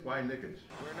buy Knickers.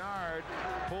 Bernard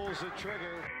pulls the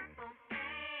trigger.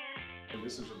 And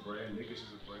this is a brand. Knickers is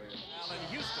a brand. Allen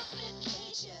Houston.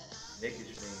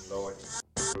 Knickers mean loyalty.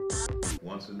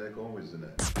 Once a neck, always a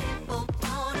neck. James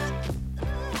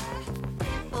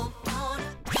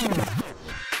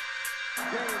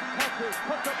touches,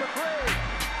 puts up a three.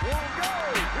 Won't go.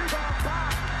 Rebound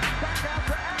back. Back out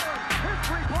to Allen. His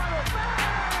three-pointer. Bang!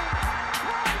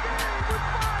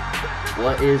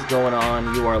 What is going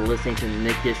on? You are listening to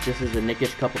Nickish. This is the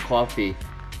Nickish Cup of Coffee.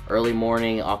 Early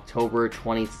morning, October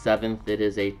 27th. It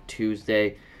is a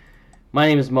Tuesday. My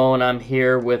name is Mo, and I'm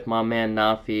here with my man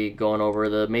Nafi, going over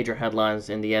the major headlines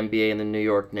in the NBA and the New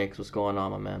York Knicks. What's going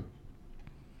on, my man?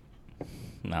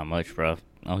 Not much, bro.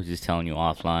 I was just telling you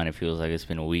offline. It feels like it's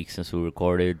been a week since we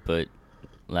recorded, but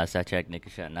last I checked,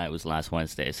 Nickish at Night was last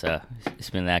Wednesday, so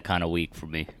it's been that kind of week for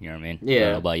me. You know what I mean? Yeah. I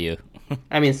don't know about you.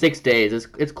 I mean, 6 days.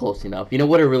 It's close enough. You know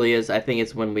what it really is? I think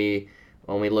it's when we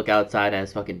look outside and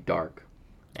it's fucking dark,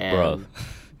 and Bro.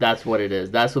 That's what it is.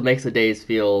 That's what makes the days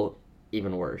feel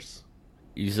even worse.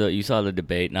 You saw the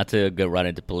debate. Not to get right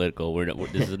into political.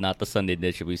 This is not the Sunday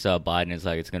edition. We saw Biden. It's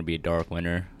like it's gonna be a dark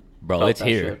winter, bro. It's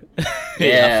here.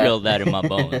 Yeah. I feel that in my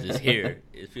bones. It's here.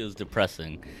 It feels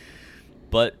depressing,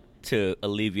 but to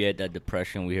alleviate that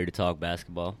depression, we're here to talk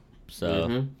basketball.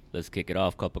 So let's kick it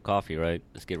off. Cup of coffee, right?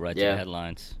 Let's get right to the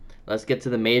headlines. Let's get to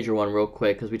the major one real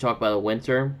quick because we talked about the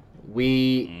winter.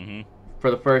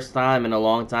 For the first time in a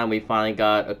long time, we finally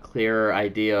got a clearer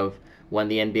idea of when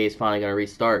the NBA is finally going to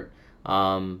restart.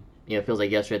 It feels like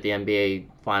yesterday the NBA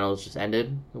finals just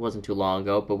ended. It wasn't too long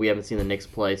ago, but we haven't seen the Knicks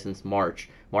play since March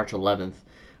 11th.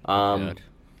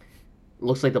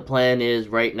 Looks like the plan is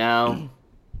right now,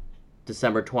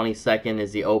 December 22nd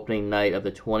is the opening night of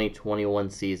the 2021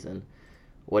 season.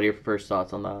 What are your first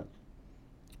thoughts on that?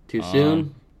 Too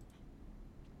soon?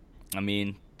 I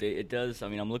mean, it does. I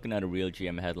mean, I'm looking at a Real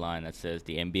GM headline that says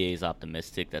the NBA is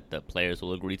optimistic that the players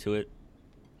will agree to it.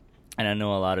 And I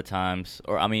know a lot of times,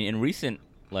 in recent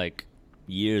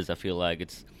years, I feel like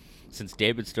since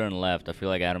David Stern left, I feel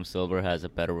like Adam Silver has a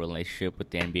better relationship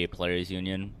with the NBA Players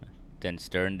Union than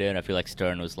Stern did. I feel like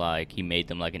Stern was he made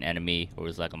them like an enemy, or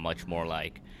was like a much more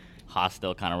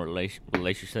hostile kind of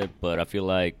relationship. But I feel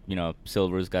like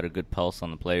Silver's got a good pulse on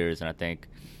the players, and I think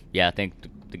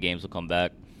the games will come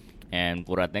back. And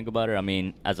what I think about it, I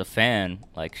mean, as a fan,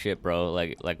 shit, bro,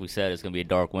 like we said, it's going to be a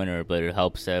dark winter, but it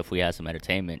helps if we have some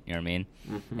entertainment, you know what I mean?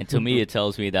 And to me, it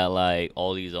tells me that,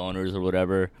 all these owners or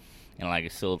whatever,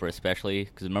 and, Silver especially,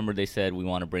 because remember they said we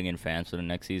want to bring in fans for the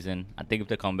next season? I think if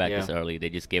they come back this early, they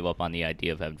just gave up on the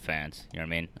idea of having fans, you know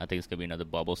what I mean? I think it's going to be another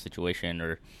bubble situation,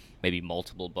 or maybe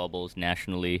multiple bubbles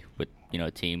nationally with,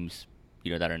 teams,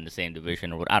 that are in the same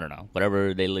division, or what, I don't know,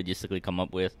 whatever they logistically come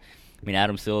up with. I mean,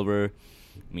 Adam Silver,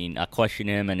 I question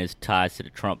him and his ties to the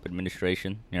Trump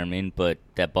administration, you know what I mean? But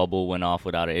that bubble went off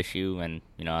without an issue, and,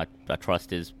 I trust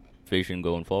his vision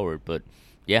going forward. But,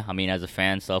 yeah, as a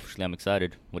fan, selfishly, I'm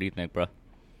excited. What do you think, bro?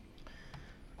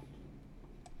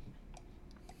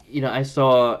 I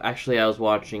was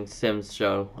watching Sim's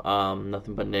show,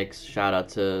 Nothing But Knicks, shout out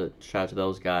to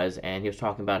those guys, and he was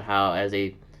talking about how, as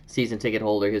a season ticket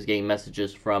holder, he was getting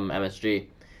messages from MSG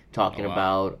talking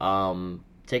about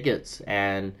tickets,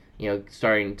 and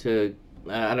starting to,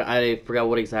 I forgot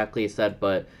what exactly he said,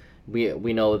 but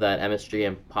we know that MSG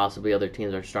and possibly other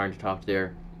teams are starting to talk to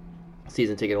their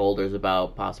season ticket holders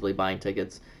about possibly buying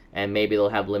tickets, and maybe they'll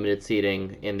have limited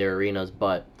seating in their arenas.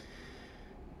 But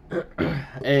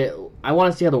I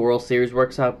want to see how the World Series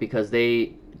works out, because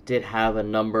they did have a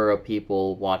number of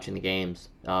people watching the games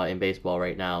in baseball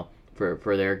right now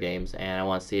for their games, and I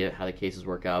want to see how the cases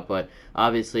work out. But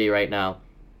obviously right now,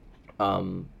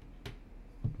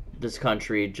 this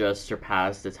country just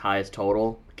surpassed its highest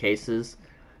total cases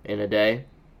in a day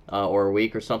or a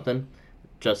week or something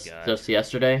just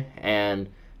yesterday, and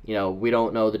we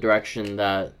don't know the direction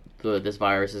that this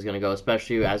virus is going to go,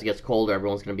 especially as it gets colder.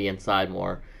 Everyone's going to be inside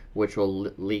more, which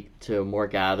will lead to more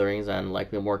gatherings and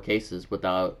likely more cases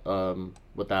without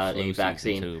any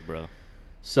vaccine too, bro.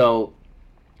 So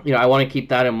I want to keep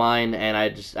that in mind, and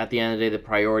at the end of the day, the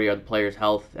priority are the players'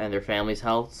 health and their families'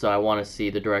 health, so I want to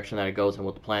see the direction that it goes and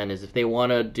what the plan is. If they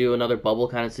want to do another bubble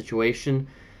kind of situation,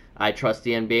 I trust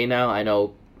the NBA now. I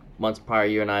know months prior,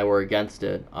 you and I were against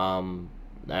it, and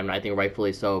I think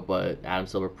rightfully so, but Adam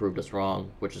Silver proved us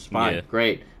wrong, which is fine. Yeah.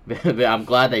 Great. I'm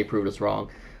glad they proved us wrong.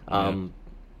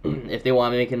 If they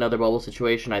want to make another bubble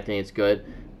situation, I think it's good.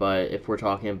 But if we're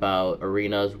talking about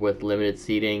arenas with limited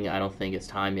seating, I don't think it's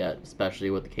time yet,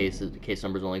 especially with the case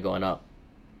numbers only going up.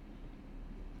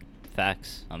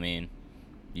 Facts.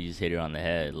 You just hit it on the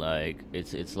head. Like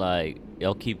it's like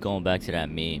they'll keep going back to that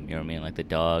meme. You know what I mean? Like the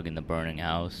dog in the burning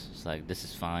house. It's like this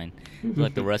is fine.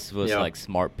 Like the rest of us, Yeah. like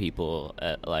smart people,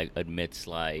 like admits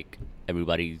like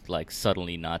everybody like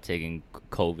suddenly not taking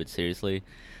COVID seriously.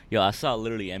 Yo, I saw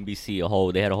literally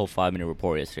NBC they had a whole 5-minute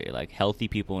report yesterday. Like healthy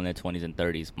people in their 20s and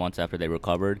 30s, months after they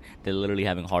recovered, they're literally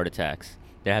having heart attacks.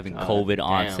 They're having COVID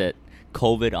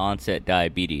onset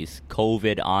diabetes,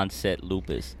 COVID onset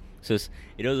lupus. So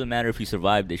it doesn't matter if you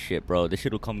survive this shit, bro. This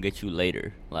shit will come get you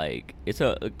later. Like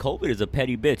COVID is a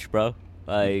petty bitch, bro.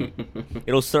 Like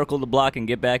it'll circle the block and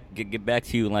get back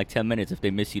to you in like 10 minutes if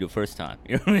they miss you the first time.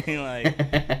 You know what I mean?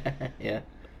 Like Yeah.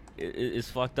 it's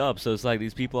fucked up. So it's like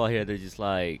these people out here, they're just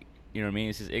like, you know what I mean?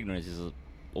 It's just ignorance.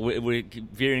 We're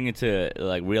veering into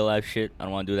like real life shit. I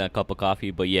don't want to do that cup of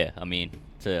coffee, but yeah, I mean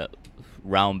to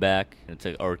round back and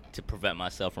to prevent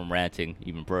myself from ranting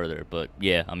even further. But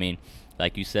yeah, I mean,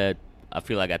 like you said, I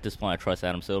feel like at this point I trust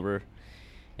Adam Silver,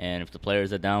 and if the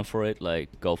players are down for it,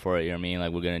 like go for it. You know what I mean?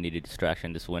 Like we're gonna need a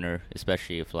distraction this winter,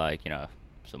 especially if like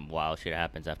some wild shit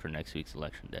happens after next week's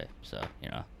election day. So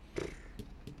Yeah.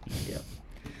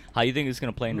 How you think it's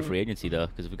gonna play into free agency though?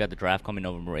 Because we got the draft coming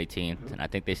November 18th, and I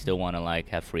think they still want to like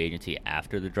have free agency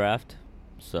after the draft.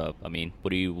 So I mean,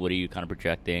 what are you kind of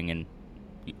projecting? And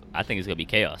I think it's gonna be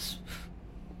chaos.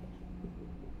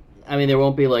 I mean, there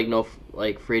won't be like no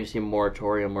free agency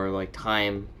moratorium or like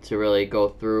time to really go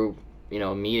through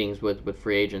meetings with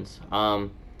free agents.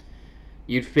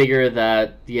 You'd figure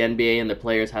that the NBA and the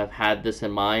players have had this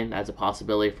in mind as a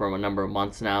possibility for a number of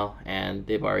months now, and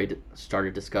they've already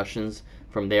started discussions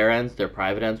from their ends, their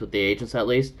private ends, with the agents at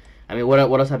least. I mean, what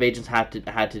else have agents had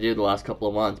to do the last couple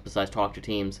of months besides talk to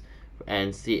teams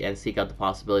and seek out the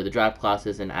possibility? The draft class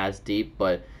isn't as deep,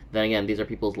 but then again, these are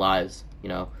people's lives.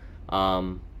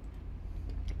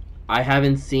 I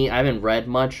haven't read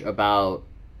much about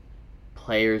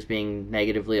players being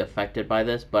negatively affected by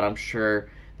this, but I'm sure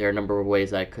there are a number of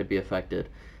ways that could be affected.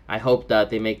 I hope that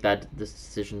they make this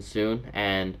decision soon,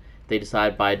 and they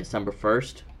decide by December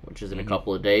 1st, which is in a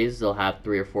couple of days. They'll have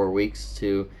 3 or 4 weeks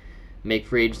to make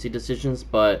free agency decisions,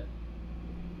 but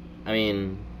I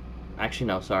mean, actually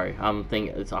no, sorry. I'm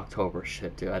thinking it's October.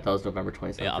 Shit, dude. I thought it was November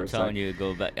 27th. Yeah, I'm telling you to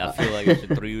go back. I feel like it's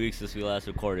been 3 weeks since we last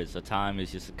recorded, so time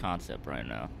is just a concept right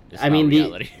now. It's not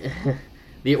reality.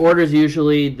 The orders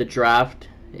usually, the draft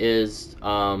is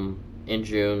in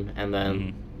June, and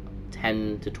then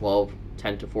 10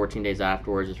 to 14 days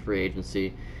afterwards is free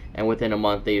agency, and within a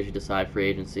month they usually decide free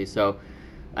agency. So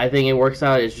I think it works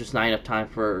out. It's just not enough time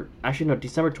for. Actually, no.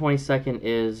 December 22nd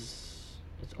it's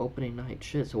opening night.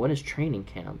 Shit. So when is training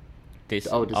camp?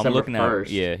 December I'm looking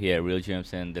 1st. at Real GM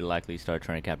saying they likely start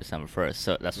training camp December 1st.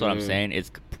 So that's what I'm saying. It's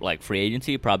like free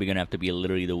agency probably gonna have to be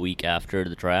literally the week after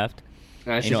the draft.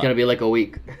 And it's just gonna be like a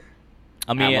week.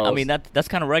 I mean that's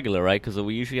kind of regular, right? Because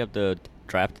we usually have the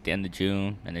draft at the end of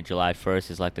June, and then July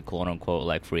 1st is like the quote unquote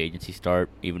like free agency start.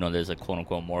 Even though there's a quote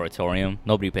unquote moratorium,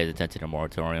 nobody pays attention to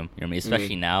moratorium. You know what I mean?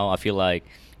 Especially now, I feel like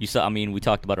you saw. I mean, we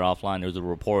talked about it offline. There was a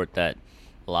report that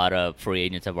a lot of free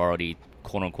agents have already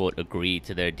quote unquote agreed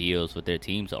to their deals with their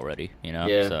teams already. Yeah.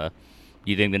 So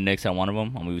you think the Knicks are one of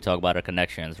them? I mean, we talk about our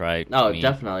connections, right? Oh,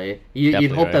 definitely.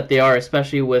 You'd hope that they are,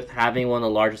 especially with having one of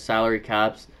the largest salary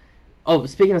caps. Oh,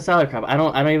 speaking of salary cap, I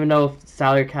don't even know if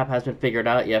salary cap has been figured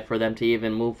out yet for them to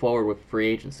even move forward with free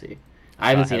agency. I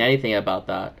haven't seen anything about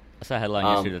that. I saw a headline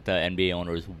yesterday that the NBA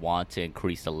owners want to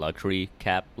increase the luxury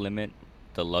cap limit,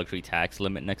 the luxury tax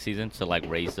limit next season. So like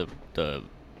raise the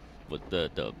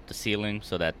ceiling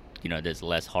so that there's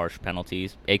less harsh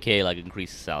penalties, aka like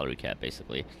increase the salary cap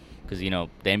basically. Because the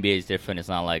NBA is different. It's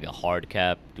not like a hard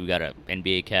cap. We got an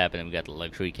NBA cap and then we got the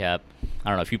luxury cap. I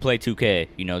don't know if you play 2K,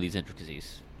 you know these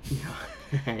intricacies.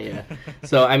 Yeah.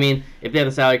 So, I mean, if they have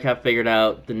the salary cap figured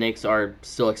out, the Knicks are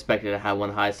still expected to have one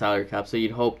of the high salary caps. So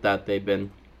you'd hope that they've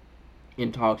been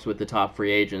in talks with the top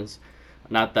free agents.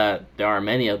 Not that there are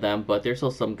many of them, but there's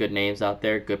still some good names out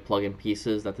there, good plug-in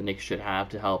pieces that the Knicks should have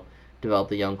to help develop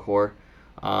the young core.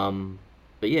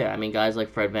 But yeah, I mean, guys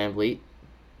like Fred VanVleet,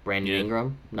 Brandon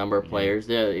Ingram, number of players.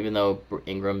 Yeah, even though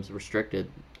Ingram's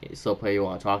restricted, he's still a player you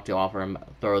want to talk to, offer him,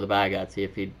 throw the bag at, see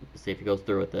if he goes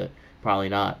through with it. Probably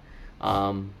not.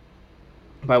 But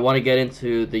I want to get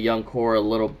into the young core a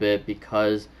little bit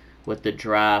because with the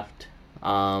draft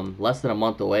less than a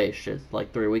month away,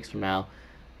 like 3 weeks from now,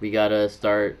 we got to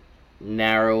start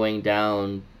narrowing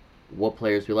down what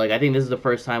players we like. I think this is the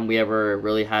first time we ever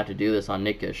really had to do this on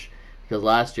Nickish, because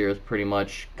last year was pretty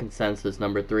much consensus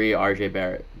number 3, RJ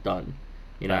Barrett, done.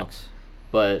 Thanks.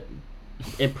 But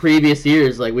in previous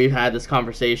years, like we've had this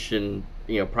conversation,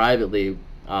 privately,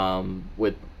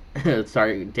 with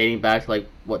starting dating back to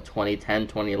 2010,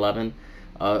 2011,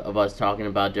 of us talking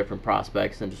about different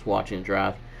prospects and just watching the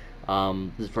draft.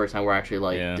 This is the first time we're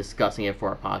actually discussing it for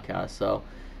our podcast, so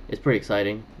it's pretty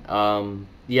exciting. Do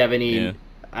you have any? Yeah.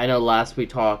 I know last we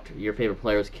talked, your favorite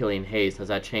player was Killian Hayes. Has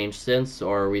that changed since,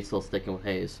 or are we still sticking with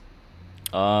Hayes?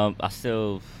 I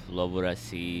still love what I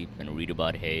see and read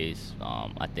about Hayes.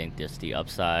 I think just the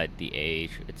upside, the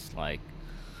age. It's like,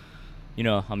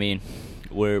 I mean,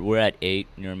 we're at 8.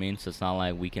 You know what I mean? So it's not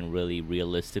like we can really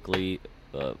realistically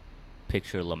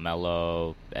picture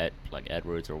LaMelo, like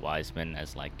Edwards or Wiseman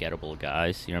as like gettable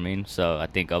guys. You know what I mean? So I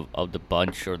think of the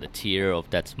bunch or the tier of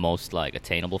that's most like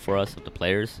attainable for us of the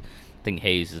players, I think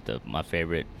Hayes is my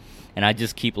favorite, and I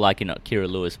just keep liking Kira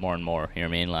Lewis more and more. You know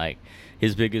what I mean? Like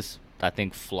his biggest, I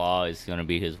think, flaw is going to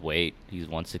be his weight. He's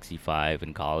 165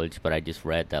 in college, but I just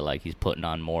read that like he's putting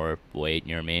on more weight.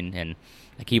 You know what I mean? And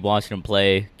I keep watching him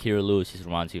play. Kira Lewis just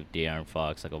reminds me of De'Aaron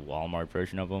Fox, like a Walmart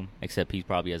version of him, except he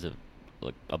probably has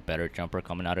a better jumper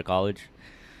coming out of college.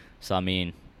 So I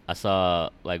mean, I saw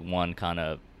like one kind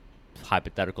of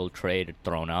hypothetical trade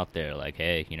thrown out there, like,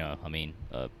 hey,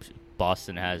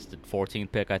 Boston has the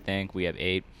 14th pick, I think. We have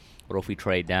 8. What if we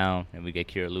trade down and we get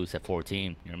Kira Lewis at 14? You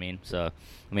know what I mean? So,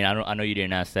 I mean, I know you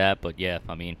didn't ask that, but yeah,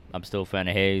 I mean, I'm still a fan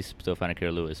of Hayes, still a fan of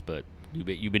Kira Lewis, but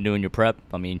you've been doing your prep.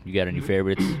 I mean, you got any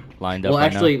favorites lined up? Well,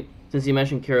 actually, since you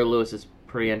mentioned Kira Lewis, it's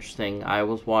pretty interesting. I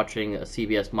was watching a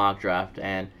CBS mock draft,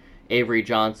 and Avery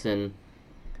Johnson,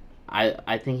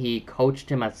 I think he coached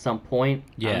him at some point.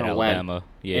 Yeah, I don't know in Alabama. When.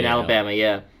 Yeah, in Alabama,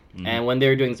 yeah. Mm-hmm. And when they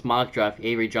were doing this mock draft,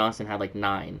 Avery Johnson had like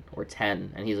 9 or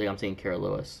 10, and he's like, I'm saying Kira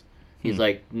Lewis. He's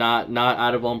like, not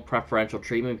out of own preferential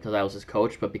treatment because I was his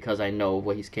coach, but because I know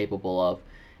what he's capable of.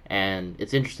 And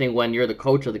it's interesting when you're the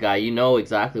coach of the guy, you know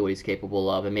exactly what he's capable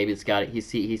of, and maybe he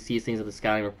sees things that the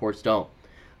scouting reports don't.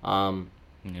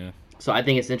 So I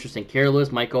think it's interesting. Kira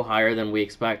Lewis might go higher than we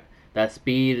expect. That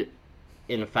speed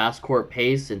in a fast court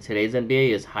pace in today's NBA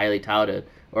is highly touted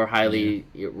or highly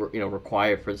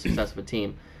required for the success of a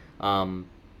team.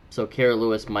 So Kira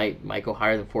Lewis might go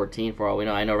higher than 14 for all we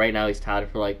know. I know right now he's touted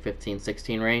for like 15,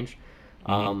 16 range.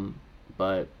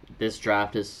 But this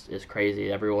draft is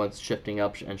crazy. Everyone's shifting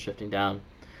up and shifting down.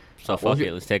 So fuck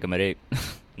it, let's take him at 8.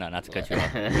 No, not to cut you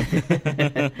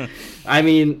off. I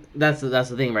mean, that's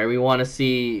the thing, right? We want to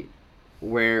see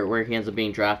where he ends up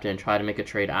being drafted and try to make a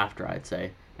trade after, I'd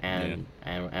say, and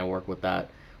work with that.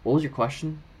 What was your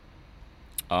question?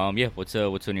 What's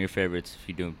one of your favorites? If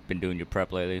you've been doing your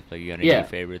prep lately, like you got any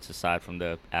favorites aside from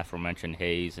the aforementioned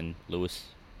Hayes and Lewis?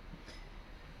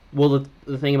 Well,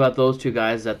 the thing about those two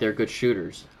guys is that they're good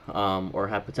shooters, or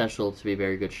have potential to be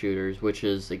very good shooters, which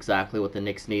is exactly what the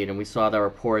Knicks need. And we saw that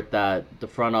report that the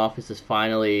front office is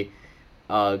finally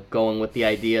going with the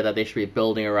idea that they should be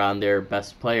building around their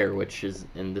best player, which is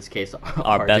in this case our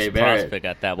RJ best Barrett. Prospect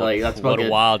at that. What a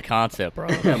wild concept, bro!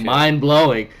 Mind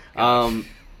blowing.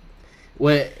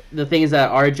 The thing is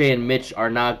that RJ and Mitch are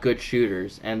not good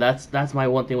shooters, and that's my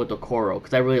one thing with Okoro,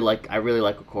 because I really like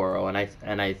Okoro,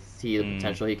 and I see the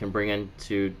potential he can bring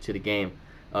into the game,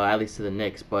 at least to the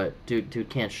Knicks. But dude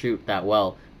can't shoot that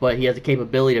well, but he has the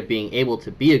capability of being able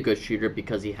to be a good shooter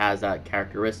because he has that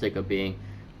characteristic of being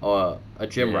a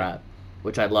gym rat,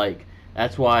 which I like.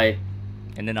 That's why.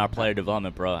 And then our player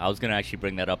development, bro. I was gonna actually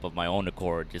bring that up of my own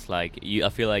accord. Just like I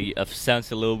feel like I've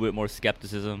sensed a little bit more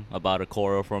skepticism about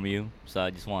Okoro from you. So I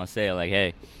just want to say, like,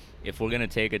 hey, if we're gonna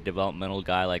take a developmental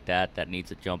guy like that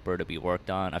needs a jumper to be worked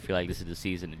on, I feel like this is the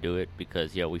season to do it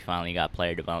because we finally got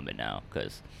player development now.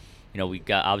 Because we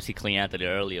got obviously Clean Anthony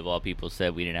early of all people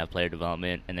said we didn't have player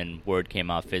development, and then word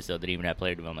came out Fizzo didn't even have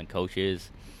player development coaches.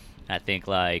 I think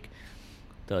like.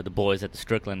 The boys at the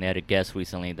Strickland, they had a guest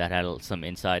recently that had some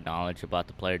inside knowledge about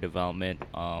the player development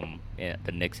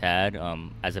the Knicks had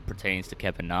as it pertains to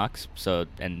Kevin Knox. So,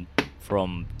 and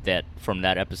from that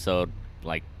episode,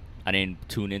 like, I didn't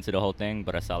tune into the whole thing,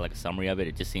 but I saw like a summary of it.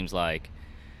 It just seems like,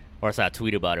 or I saw a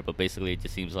tweet about it, but basically it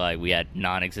just seems like we had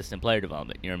non-existent player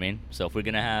development. You know what I mean? So if we're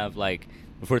gonna have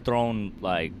if we're throwing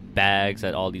like bags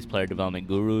at all these player development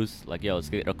gurus, like let's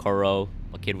get Okoro,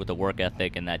 a kid with a work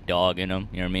ethic and that dog in him.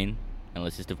 You know what I mean? And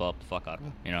let's just develop the fuck out of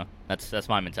him. That's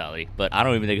my mentality. But I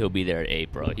don't even think he'll be there at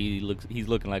 8, bro. He's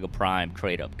looking like a prime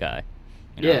trade up guy.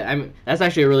 Yeah, I mean that's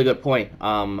actually a really good point.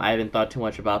 I haven't thought too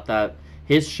much about that.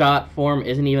 His shot form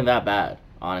isn't even that bad,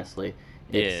 honestly.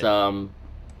 It's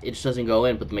it just doesn't go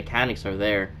in, but the mechanics are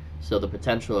there. So the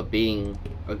potential of being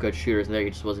a good shooter is there. He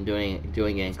just wasn't doing it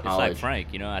in college. It's like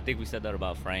Frank, I think we said that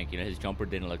about Frank. His jumper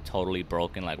didn't look totally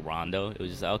broken like Rondo. It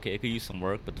was just like, okay, it could use some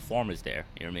work, but the form is there.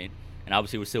 You know what I mean? And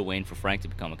obviously, we're still waiting for Frank to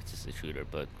become a consistent shooter.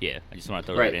 But yeah, I just want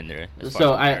to throw Right. that in there as So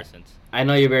far as comparisons. I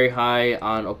know you're very high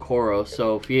on Okoro.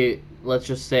 So if you let's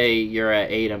just say you're at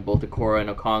 8 and both Okoro and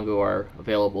Okungwu are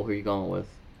available, who are you going with?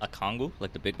 Okungwu,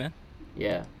 like the big man?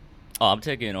 Yeah. Oh, I'm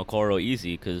taking Okoro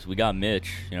easy because we got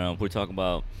Mitch. You know, we're talking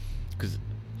about because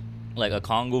like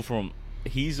Okungwu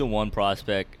he's the one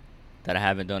prospect that I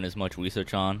haven't done as much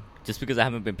research on, just because I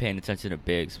haven't been paying attention to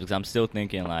bigs. Because I'm still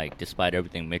thinking like, despite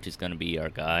everything, Mitch is gonna be our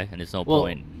guy, and there's no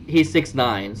point. He's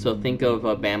 6'9", so think of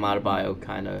a Bam Adebayo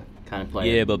kind of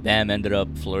player. Yeah, but Bam ended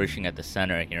up flourishing at the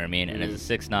center. You know what I mean? And as a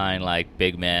 6'9", like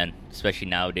big man, especially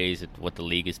nowadays, what the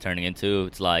league is turning into,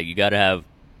 it's like you gotta have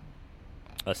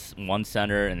one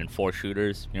center and then 4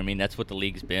 shooters. You know what I mean? That's what the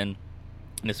league's been.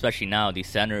 And especially now, these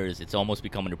centers, it's almost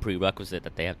becoming a prerequisite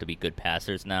that they have to be good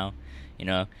passers now. You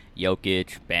know,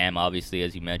 Jokic, Bam, obviously,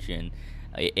 as you mentioned.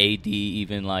 AD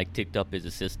even, like, ticked up his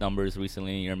assist numbers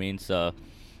recently, you know what I mean? So,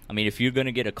 I mean, if you're going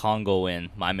to get a Congo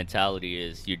in, my mentality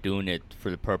is you're doing it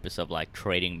for the purpose of, like,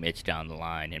 trading Mitch down the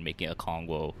line and making a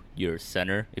Congo your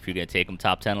center if you're going to take him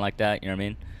top 10 like that, you know what I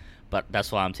mean? But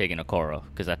that's why I'm taking Okoro,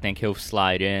 because I think he'll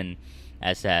slide in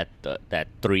as that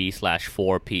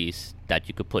 3/4 piece that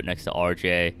you could put next to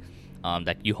RJ,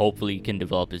 that you hopefully can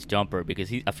develop his jumper,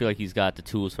 because I feel like he's got the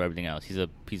tools for everything else.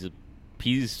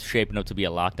 He's shaping up to be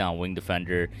a lockdown wing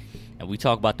defender, and we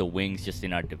talk about the wings just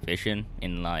in our division,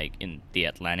 in the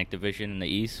Atlantic Division in the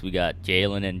East. We got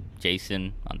Jalen and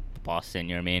Jason on Boston.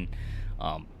 You know what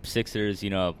I mean? Sixers, you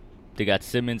know, they got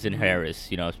Simmons and Harris.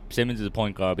 You know, Simmons is a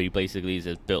point guard, but he basically is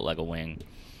just built like a wing.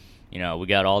 You know, we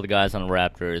got all the guys on the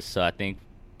Raptors, so I think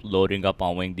loading up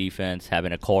on wing defense,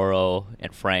 having Okoro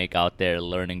and Frank out there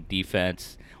learning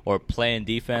defense or playing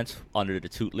defense under the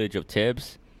tutelage of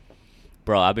Tibbs.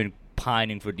 Bro, I've been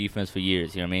pining for defense for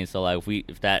years, you know what I mean? So, like,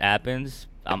 if that happens,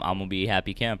 I'm going to be a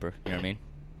happy camper, you know what I mean?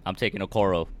 I'm taking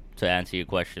Okoro to answer your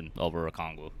question over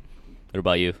Okungwu. What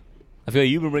about you? I feel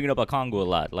like you've been bringing up Okungwu a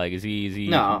lot. Like, is he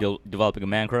developing a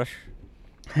man crush?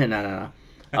 No.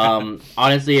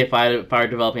 Honestly, if I were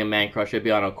developing a man crush, it'd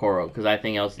be on Okoro, because I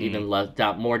think I was even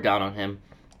more down on him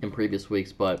in previous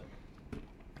weeks. But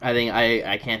I think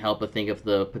I can't help but think of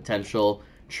the potential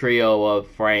trio of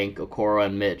Frank, Okoro,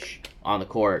 and Mitch on the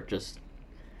court, just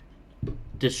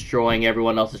destroying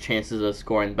everyone else's chances of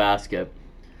scoring the basket.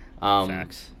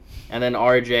 Facts. And then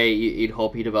RJ, you'd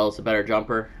hope he develops a better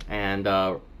jumper, and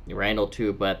Randall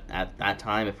too. But at that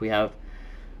time, if we have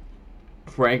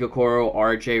Frank, Okoro,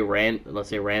 RJ, let's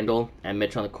say Randall, and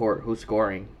Mitch on the court, who's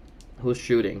scoring? Who's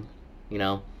shooting? You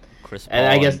know? Chris Paul and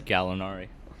I guess Gallinari.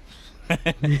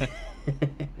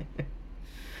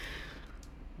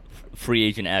 Free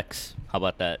agent X. How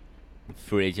about that?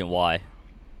 Free agent Y.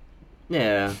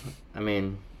 Yeah, I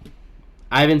mean,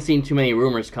 I haven't seen too many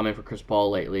rumors coming for Chris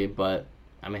Paul lately, but,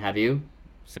 I mean, have you?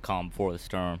 It's the calm before the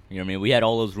storm. You know what I mean? We had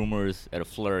all those rumors at a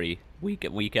flurry week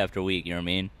after week, you know what I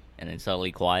mean? And then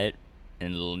suddenly quiet.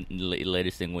 And the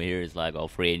latest thing we hear is like, oh,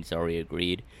 free agents already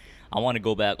agreed. I want to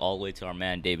go back all the way to our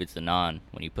man David Zanon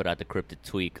when he put out the cryptid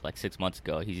tweak like 6 months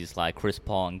ago. He's just like Chris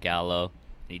Paul and Gallo.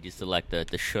 And he just did like the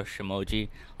shush emoji.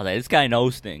 I was like, this guy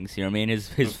knows things. You know what I mean?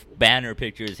 His banner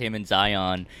picture is him and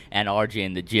Zion and RJ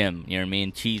in the gym. You know what I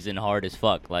mean? Cheesing hard as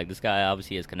fuck. Like, this guy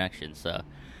obviously has connections. So,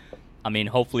 I mean,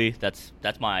 hopefully that's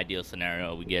my ideal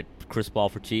scenario. We get Chris Paul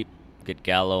for cheap. Get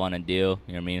Gallo on a deal,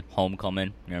 you know what I mean?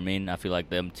 Homecoming, you know what I mean? I feel like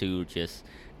them two just,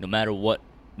 no matter what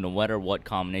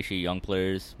combination of young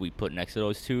players we put next to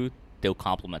those two, they'll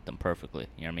complement them perfectly,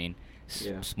 you know what I mean?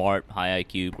 Smart, high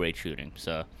IQ, great shooting.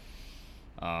 So,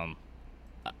 I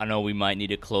know we might need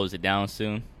to close it down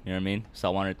soon, you know what I mean? So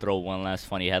I wanted to throw one last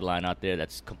funny headline out there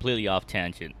that's completely off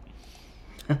tangent.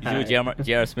 You see what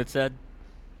J.R. Smith said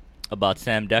about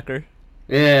Sam Decker?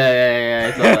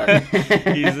 Yeah, I saw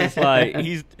that. He's just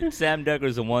like, Sam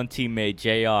Decker's the one teammate,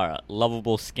 JR,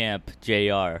 lovable scamp, JR, you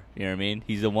know what I mean?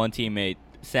 He's the one teammate,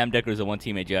 Sam Decker's the one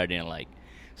teammate JR didn't like.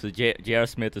 So JR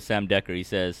Smith to Sam Decker, he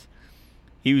says,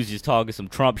 he was just talking some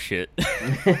Trump shit.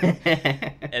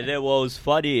 And then what was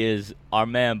funny is our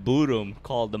man Boodum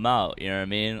called him out, you know what I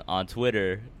mean, on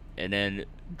Twitter, and then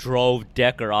drove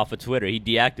Decker off of Twitter. He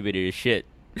deactivated his shit.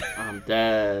 I'm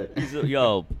dead. He's like,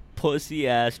 yo, pussy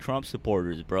ass Trump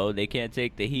supporters, bro. They can't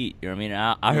take the heat. You know what I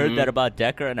mean? I heard that about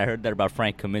Decker, and I heard that about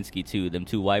Frank Kaminsky too. Them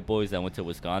two white boys that went to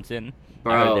Wisconsin.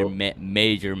 Bro, I heard they're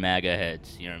major MAGA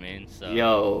heads. You know what I mean? So.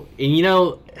 Yo, and you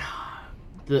know,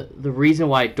 the reason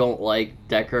why I don't like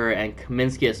Decker and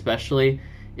Kaminsky especially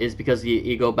is because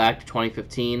you go back to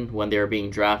 2015 when they were being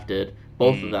drafted.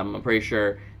 Both of them, I'm pretty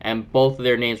sure, and both of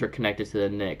their names were connected to the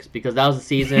Knicks because that was the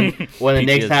season when the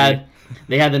Knicks had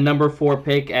the number 4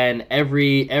 pick, and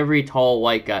every tall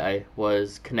white guy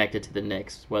was connected to the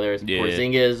Knicks, whether it's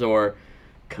Porzingis or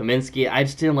Kaminsky. I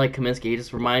just didn't like Kaminsky. He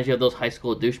just reminds you of those high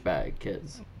school douchebag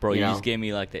kids. Bro, you just gave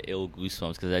me like the ill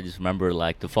goosebumps because I just remember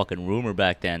like the fucking rumor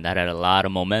back then that had a lot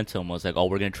of momentum was like, oh,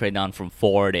 we're gonna trade down from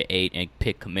 4 to 8 and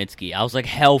pick Kaminsky. I was like,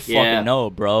 hell fucking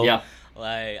no, bro. Yeah.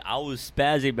 Like I was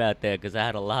spazzing about that because I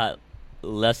had a lot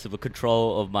less of a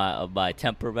control of my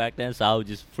temper back then, so I was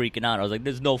just freaking out. I was like,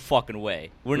 "There's no fucking way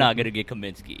we're not gonna get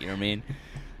Kaminsky." You know what I mean?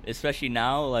 Especially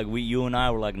now, like you and I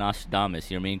were like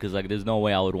Nostradamus. You know what I mean? Because like, there's no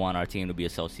way I would want our team to be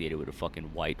associated with a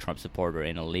fucking white Trump supporter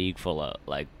in a league full of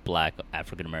like black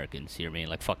African Americans. You know what I mean?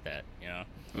 Like, fuck that. You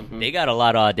know? They got a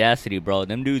lot of audacity, bro.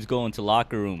 Them dudes go into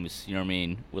locker rooms. You know what I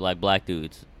mean? With like black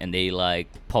dudes, and they like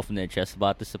puffing their chest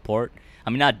about the support. I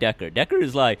mean, not Decker. Decker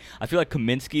is like, I feel like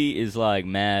Kaminsky is like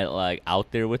mad, like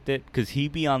out there with it, because he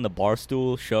be on the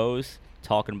Barstool shows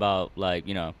talking about like,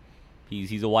 you know,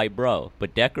 he's a white bro.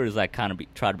 But Decker is like kind of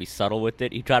try to be subtle with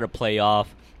it. He tried to play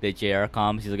off the JR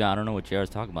comments. He's like, I don't know what JR's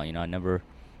talking about. You know, I never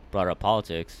brought up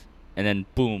politics. And then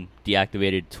boom,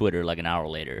 deactivated Twitter like an hour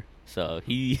later. So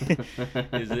he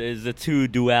is the two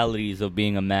dualities of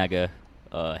being a MAGA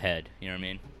head. You know what I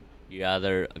mean? You're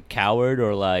either a coward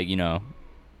or like, you know,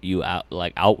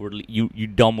 outwardly you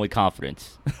dumb with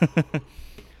confidence.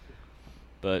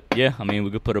 But yeah, I mean, we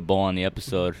could put a bow on the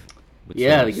episode with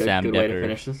Sam good Decker way to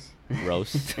finish this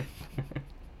roast.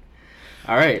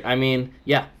 All right, I mean,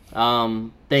 yeah.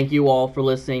 Thank you all for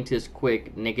listening to this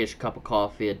quick Nickish Cup of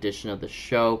Coffee edition of the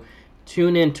show.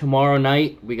 Tune in tomorrow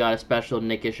night. We got a special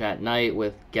Nickish at Night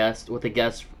with a guest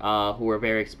who we're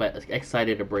very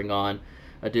excited to bring on.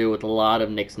 A dude with a lot of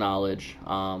Knicks knowledge,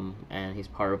 and he's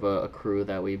part of a crew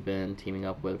that we've been teaming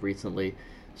up with recently.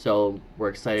 So we're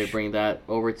excited to bring that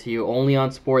over to you only on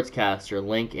Sportscaster.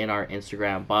 Link in our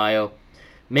Instagram bio.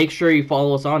 Make sure you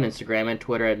follow us on Instagram and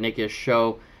Twitter at Nickish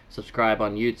Show. Subscribe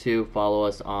on YouTube. Follow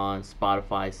us on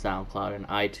Spotify, SoundCloud, and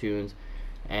iTunes.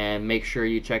 And make sure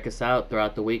you check us out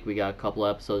throughout the week. We got a couple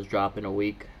episodes dropping a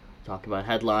week, talking about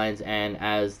headlines, and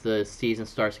as the season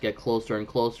starts to get closer and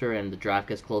closer and the draft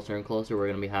gets closer and closer, we're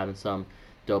going to be having some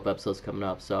dope episodes coming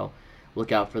up, so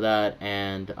look out for that.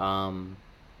 And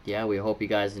yeah, we hope you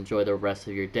guys enjoy the rest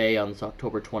of your day on this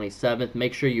October 27th.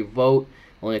 Make sure you vote.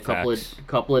 Only a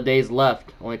couple of days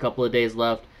left.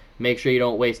 Make sure you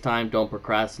don't waste time, don't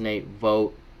procrastinate,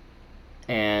 vote.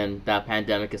 And that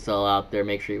pandemic is still out there.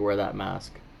 Make sure you wear that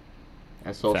mask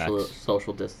and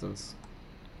social distance.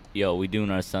 Yo, we doing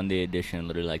our Sunday edition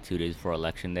literally like 2 days before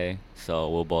Election Day, so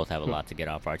we'll both have a lot to get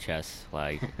off our chests,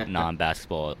 like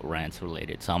non-basketball rants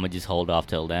related. So I'm gonna just hold off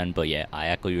till then. But yeah, I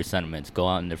echo your sentiments. Go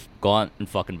out and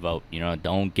fucking vote. You know,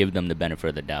 don't give them the benefit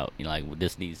of the doubt. You know, like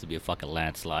this needs to be a fucking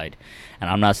landslide. And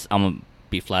I'm gonna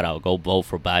be flat out. Go vote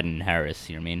for Biden and Harris.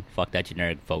 You know what I mean? Fuck that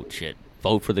generic vote shit.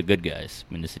 Vote for the good guys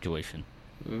in this situation.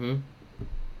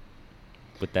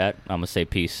 With that, I'm gonna say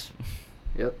peace.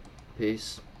 Yep.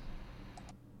 Peace.